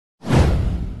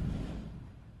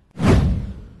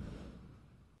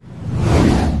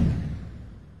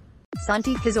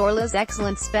Santi Cazorla's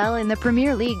excellent spell in the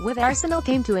Premier League with Arsenal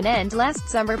came to an end last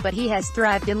summer, but he has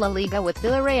thrived in La Liga with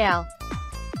Villarreal.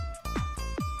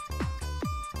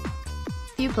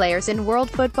 Few players in world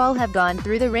football have gone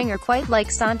through the ringer quite like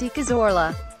Santi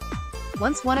Cazorla.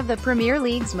 Once one of the Premier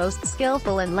League's most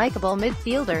skillful and likeable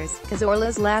midfielders,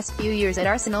 Cazorla's last few years at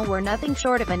Arsenal were nothing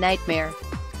short of a nightmare.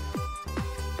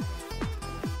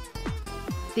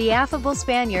 The affable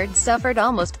Spaniard suffered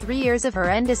almost 3 years of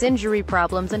horrendous injury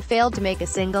problems and failed to make a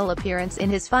single appearance in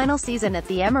his final season at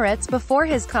the Emirates before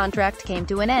his contract came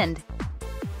to an end.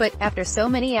 But, after so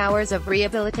many hours of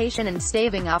rehabilitation and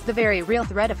staving off the very real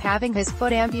threat of having his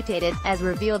foot amputated, as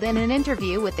revealed in an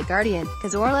interview with The Guardian,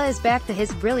 Cazorla is back to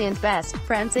his brilliant best,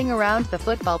 prancing around the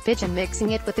football pitch and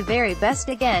mixing it with the very best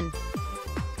again.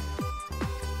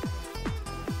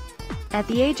 At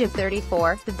the age of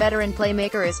 34, the veteran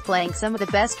playmaker is playing some of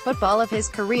the best football of his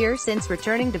career since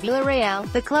returning to Villarreal,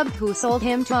 the club who sold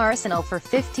him to Arsenal for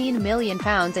 £15 million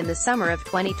in the summer of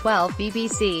 2012.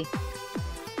 BBC.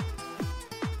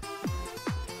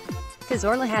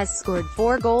 Cazorla has scored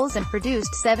 4 goals and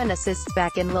produced 7 assists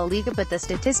back in La Liga, but the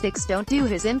statistics don't do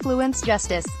his influence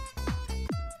justice.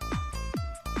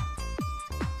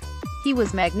 He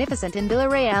was magnificent in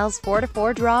Villarreal's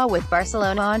 4-4 draw with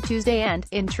Barcelona on Tuesday and,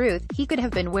 in truth, he could have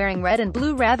been wearing red and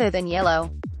blue rather than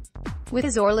yellow. With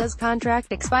Cazorla's contract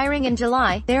expiring in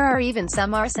July, there are even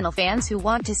some Arsenal fans who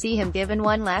want to see him given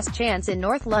one last chance in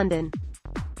North London.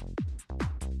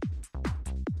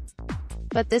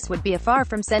 But this would be a far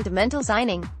from sentimental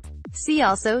signing. See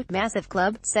also, massive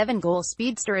club, 7-goal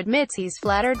speedster admits he's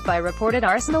flattered by reported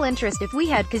Arsenal interest. If we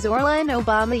had Cazorla and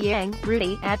Aubameyang,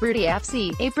 Rudy, at Rudy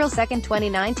FC, April 2,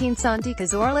 2019. Santi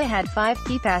Cazorla had 5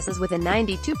 key passes with a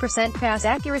 92% pass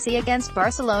accuracy against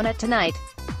Barcelona tonight.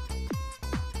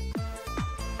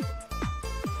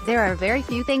 There are very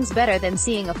few things better than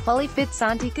seeing a fully fit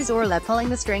Santi Cazorla pulling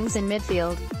the strings in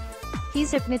midfield.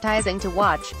 He's hypnotizing to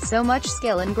watch, so much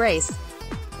skill and grace.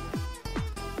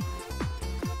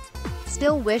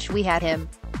 Still wish we had him.